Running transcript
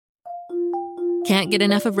Can't get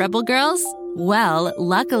enough of Rebel Girls? Well,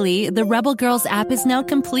 luckily, the Rebel Girls app is now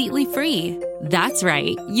completely free. That's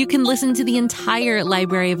right. You can listen to the entire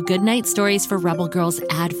library of goodnight stories for Rebel Girls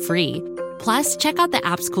ad-free. Plus, check out the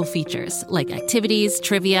app's cool features like activities,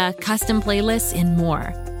 trivia, custom playlists, and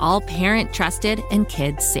more. All parent-trusted and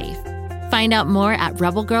kids-safe. Find out more at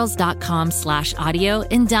rebelgirls.com/audio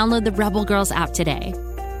and download the Rebel Girls app today.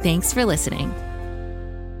 Thanks for listening.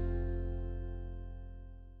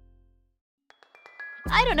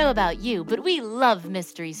 I don't know about you, but we love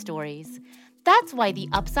mystery stories. That's why The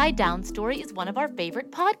Upside Down Story is one of our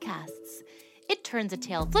favorite podcasts. It turns a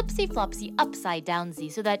tale flipsy-flopsy upside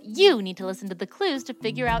downsy so that you need to listen to the clues to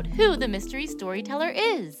figure out who the mystery storyteller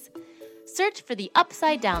is. Search for The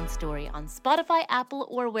Upside Down Story on Spotify, Apple,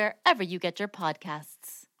 or wherever you get your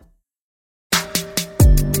podcasts.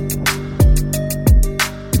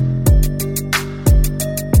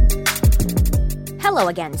 Hello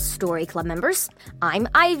again, Story Club members. I'm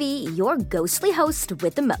Ivy, your ghostly host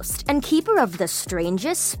with the most, and keeper of the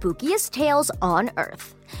strangest, spookiest tales on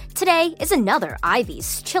Earth. Today is another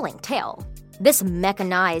Ivy's chilling tale. This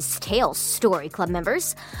mechanized tale, Story Club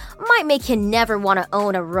members, might make you never want to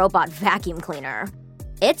own a robot vacuum cleaner.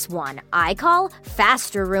 It's one I call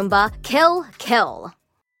Faster Roomba, Kill, Kill.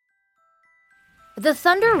 The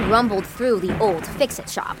thunder rumbled through the old fix-it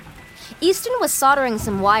shop. Easton was soldering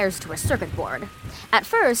some wires to a circuit board. At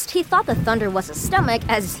first, he thought the thunder was his stomach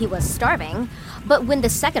as he was starving, but when the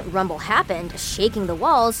second rumble happened, shaking the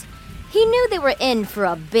walls, he knew they were in for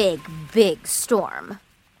a big, big storm.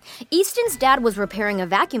 Easton's dad was repairing a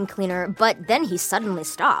vacuum cleaner, but then he suddenly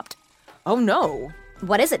stopped. Oh no.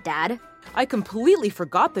 What is it, Dad? I completely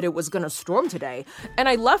forgot that it was gonna storm today, and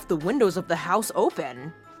I left the windows of the house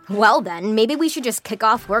open. Well then, maybe we should just kick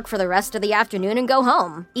off work for the rest of the afternoon and go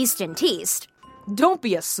home, Easton teased. Don't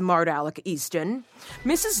be a smart aleck, Easton.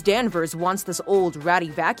 Mrs. Danvers wants this old ratty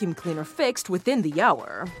vacuum cleaner fixed within the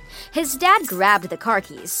hour. His dad grabbed the car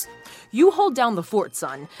keys. You hold down the fort,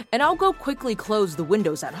 son, and I'll go quickly close the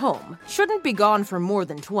windows at home. Shouldn't be gone for more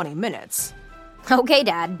than 20 minutes. Okay,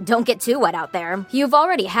 Dad, don't get too wet out there. You've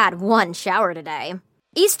already had one shower today.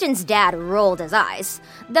 Easton's dad rolled his eyes,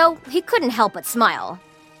 though he couldn't help but smile.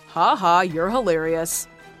 Ha ha, you're hilarious.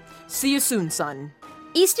 See you soon, son.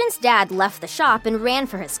 Easton's dad left the shop and ran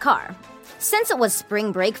for his car. Since it was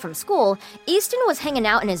spring break from school, Easton was hanging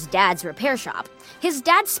out in his dad's repair shop. His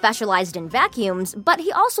dad specialized in vacuums, but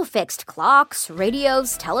he also fixed clocks,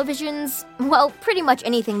 radios, televisions, well, pretty much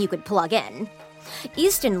anything you could plug in.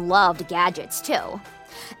 Easton loved gadgets, too.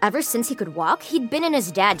 Ever since he could walk, he'd been in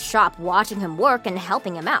his dad's shop watching him work and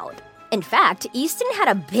helping him out. In fact, Easton had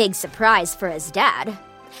a big surprise for his dad.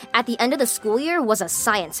 At the end of the school year was a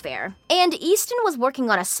science fair, and Easton was working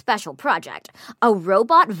on a special project, a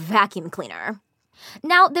robot vacuum cleaner.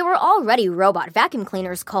 Now, there were already robot vacuum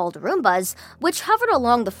cleaners called Roombas, which hovered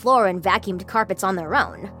along the floor and vacuumed carpets on their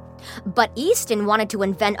own. But Easton wanted to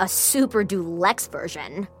invent a super deluxe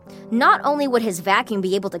version. Not only would his vacuum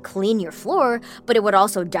be able to clean your floor, but it would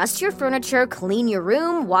also dust your furniture, clean your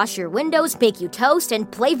room, wash your windows, make you toast, and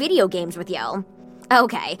play video games with you.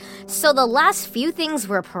 Okay, so the last few things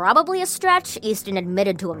were probably a stretch, Easton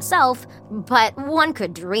admitted to himself, but one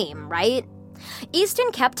could dream, right? Easton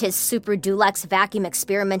kept his super deluxe vacuum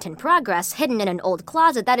experiment in progress hidden in an old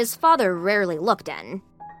closet that his father rarely looked in.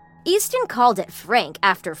 Easton called it Frank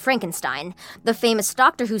after Frankenstein, the famous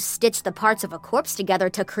doctor who stitched the parts of a corpse together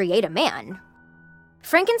to create a man.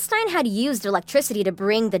 Frankenstein had used electricity to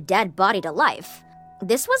bring the dead body to life.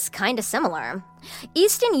 This was kinda similar.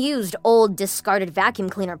 Easton used old, discarded vacuum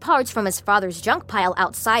cleaner parts from his father's junk pile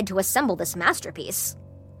outside to assemble this masterpiece.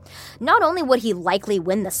 Not only would he likely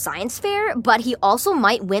win the science fair, but he also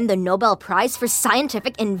might win the Nobel Prize for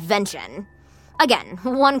Scientific Invention. Again,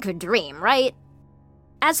 one could dream, right?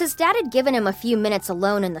 As his dad had given him a few minutes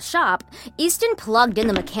alone in the shop, Easton plugged in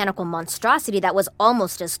the mechanical monstrosity that was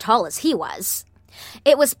almost as tall as he was.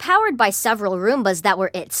 It was powered by several Roombas that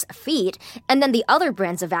were its feet, and then the other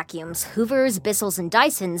brands of vacuums, Hoovers, Bissells, and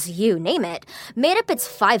Dysons, you name it, made up its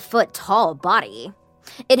 5-foot-tall body.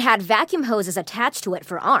 It had vacuum hoses attached to it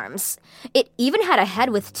for arms. It even had a head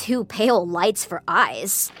with 2 pale lights for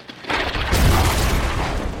eyes.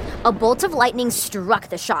 A bolt of lightning struck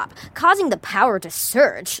the shop, causing the power to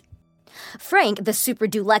surge. Frank, the super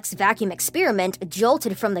deluxe vacuum experiment,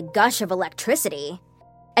 jolted from the gush of electricity.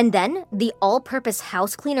 And then, the all-purpose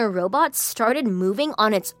house cleaner robot started moving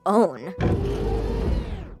on its own.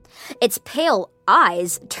 Its pale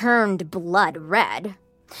eyes turned blood red.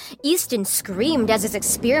 Easton screamed as his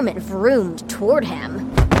experiment vroomed toward him.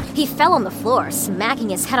 He fell on the floor, smacking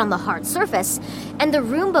his head on the hard surface, and the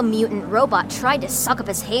Roomba mutant robot tried to suck up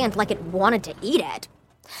his hand like it wanted to eat it.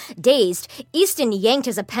 Dazed, Easton yanked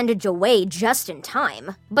his appendage away just in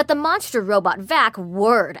time, but the monster robot Vac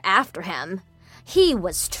whirred after him. He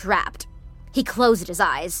was trapped. He closed his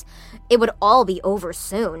eyes. It would all be over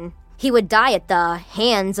soon. He would die at the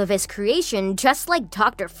hands of his creation just like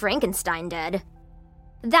Dr. Frankenstein did.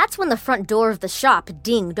 That's when the front door of the shop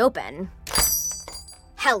dinged open.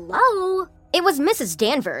 Hello? It was Mrs.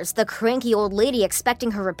 Danvers, the cranky old lady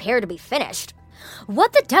expecting her repair to be finished.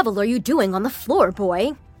 What the devil are you doing on the floor,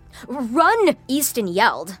 boy? Run! Easton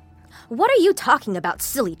yelled. What are you talking about,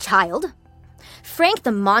 silly child? Frank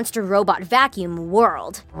the monster robot vacuum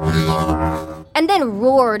whirled, and then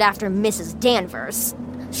roared after Mrs. Danvers.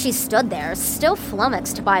 She stood there, still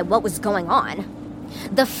flummoxed by what was going on.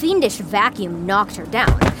 The fiendish vacuum knocked her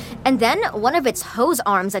down, and then one of its hose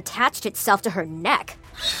arms attached itself to her neck.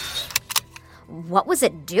 What was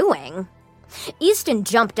it doing? Easton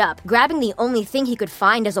jumped up, grabbing the only thing he could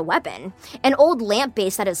find as a weapon, an old lamp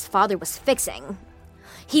base that his father was fixing.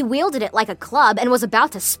 He wielded it like a club and was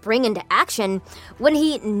about to spring into action when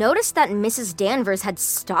he noticed that Mrs. Danvers had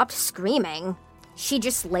stopped screaming. She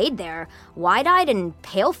just laid there, wide-eyed and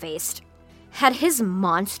pale-faced. Had his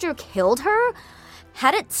monster killed her?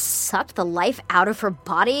 Had it sucked the life out of her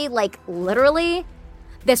body, like literally?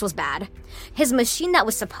 This was bad. His machine that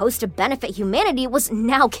was supposed to benefit humanity was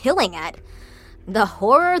now killing it. The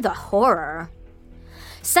horror, the horror.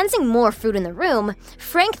 Sensing more fruit in the room,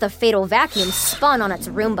 Frank the fatal vacuum spun on its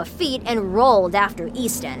Roomba feet and rolled after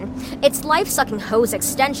Easton, its life-sucking hose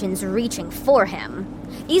extensions reaching for him.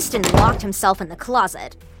 Easton locked himself in the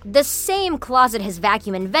closet, the same closet his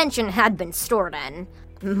vacuum invention had been stored in.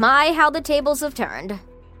 My, how the tables have turned.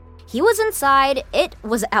 He was inside, it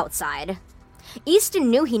was outside.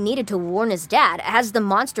 Easton knew he needed to warn his dad, as the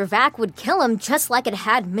monster vac would kill him just like it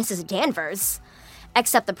had Mrs. Danvers.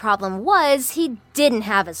 Except the problem was, he didn't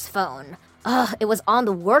have his phone. It was on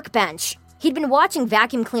the workbench. He'd been watching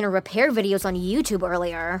vacuum cleaner repair videos on YouTube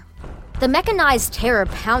earlier. The mechanized terror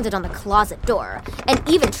pounded on the closet door, and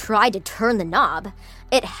even tried to turn the knob.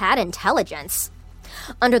 It had intelligence.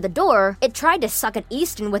 Under the door, it tried to suck at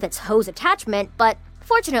Easton with its hose attachment, but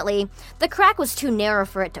fortunately, the crack was too narrow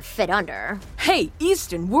for it to fit under. Hey,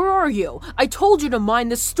 Easton, where are you? I told you to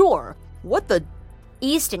mind the store. What the...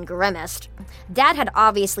 Easton grimaced. Dad had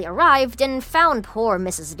obviously arrived and found poor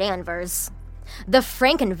Mrs. Danvers. The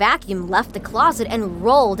Franken vacuum left the closet and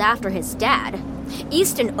rolled after his dad.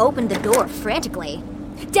 Easton opened the door frantically.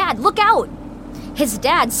 Dad, look out! His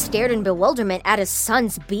dad stared in bewilderment at his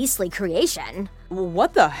son's beastly creation.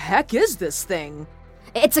 What the heck is this thing?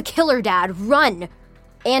 It's a killer, Dad. Run!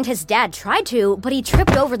 And his dad tried to, but he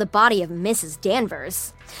tripped over the body of Mrs.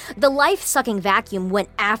 Danvers. The life-sucking vacuum went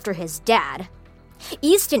after his dad.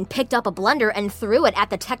 Easton picked up a blender and threw it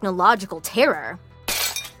at the technological terror.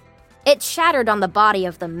 It shattered on the body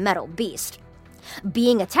of the metal beast.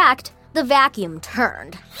 Being attacked, the vacuum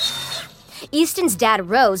turned. Easton's dad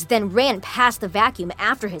rose, then ran past the vacuum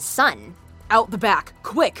after his son. Out the back,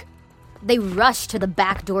 quick! They rushed to the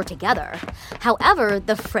back door together. However,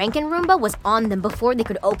 the Franken Roomba was on them before they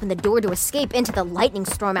could open the door to escape into the lightning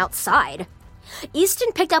storm outside.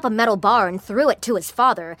 Easton picked up a metal bar and threw it to his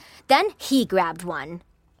father. Then he grabbed one.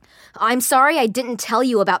 I'm sorry I didn't tell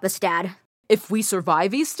you about this, Dad. If we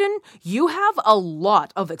survive, Easton, you have a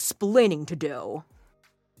lot of explaining to do.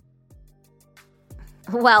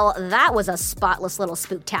 Well, that was a spotless little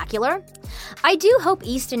spooktacular. I do hope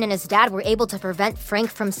Easton and his dad were able to prevent Frank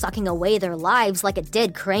from sucking away their lives like it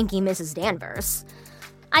did cranky Mrs. Danvers.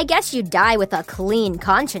 I guess you'd die with a clean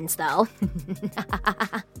conscience, though.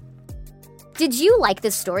 Did you like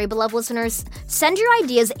this story, beloved listeners? Send your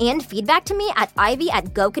ideas and feedback to me at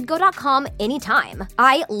ivy@gokidgo.com anytime.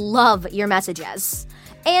 I love your messages.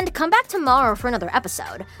 And come back tomorrow for another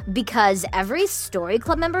episode, because every Story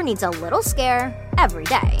Club member needs a little scare every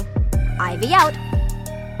day. Ivy out.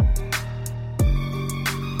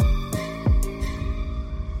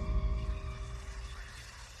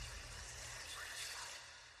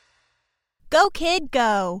 Go, kid,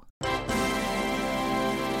 go.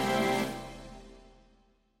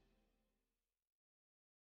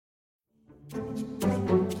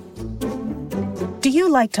 Do you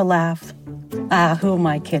like to laugh? Who am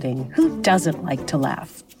I kidding? Who doesn't like to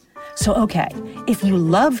laugh? So, okay, if you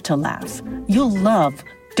love to laugh, you'll love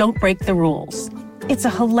Don't Break the Rules. It's a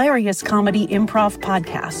hilarious comedy improv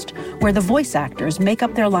podcast where the voice actors make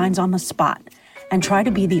up their lines on the spot and try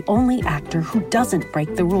to be the only actor who doesn't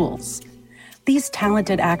break the rules. These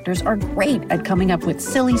talented actors are great at coming up with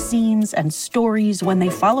silly scenes and stories when they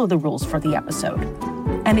follow the rules for the episode.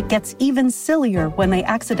 And it gets even sillier when they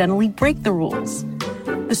accidentally break the rules.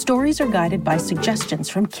 The stories are guided by suggestions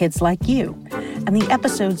from kids like you, and the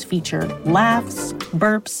episodes feature laughs,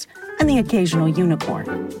 burps, and the occasional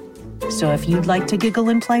unicorn. So if you'd like to giggle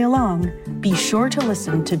and play along, be sure to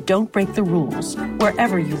listen to Don't Break the Rules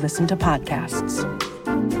wherever you listen to podcasts.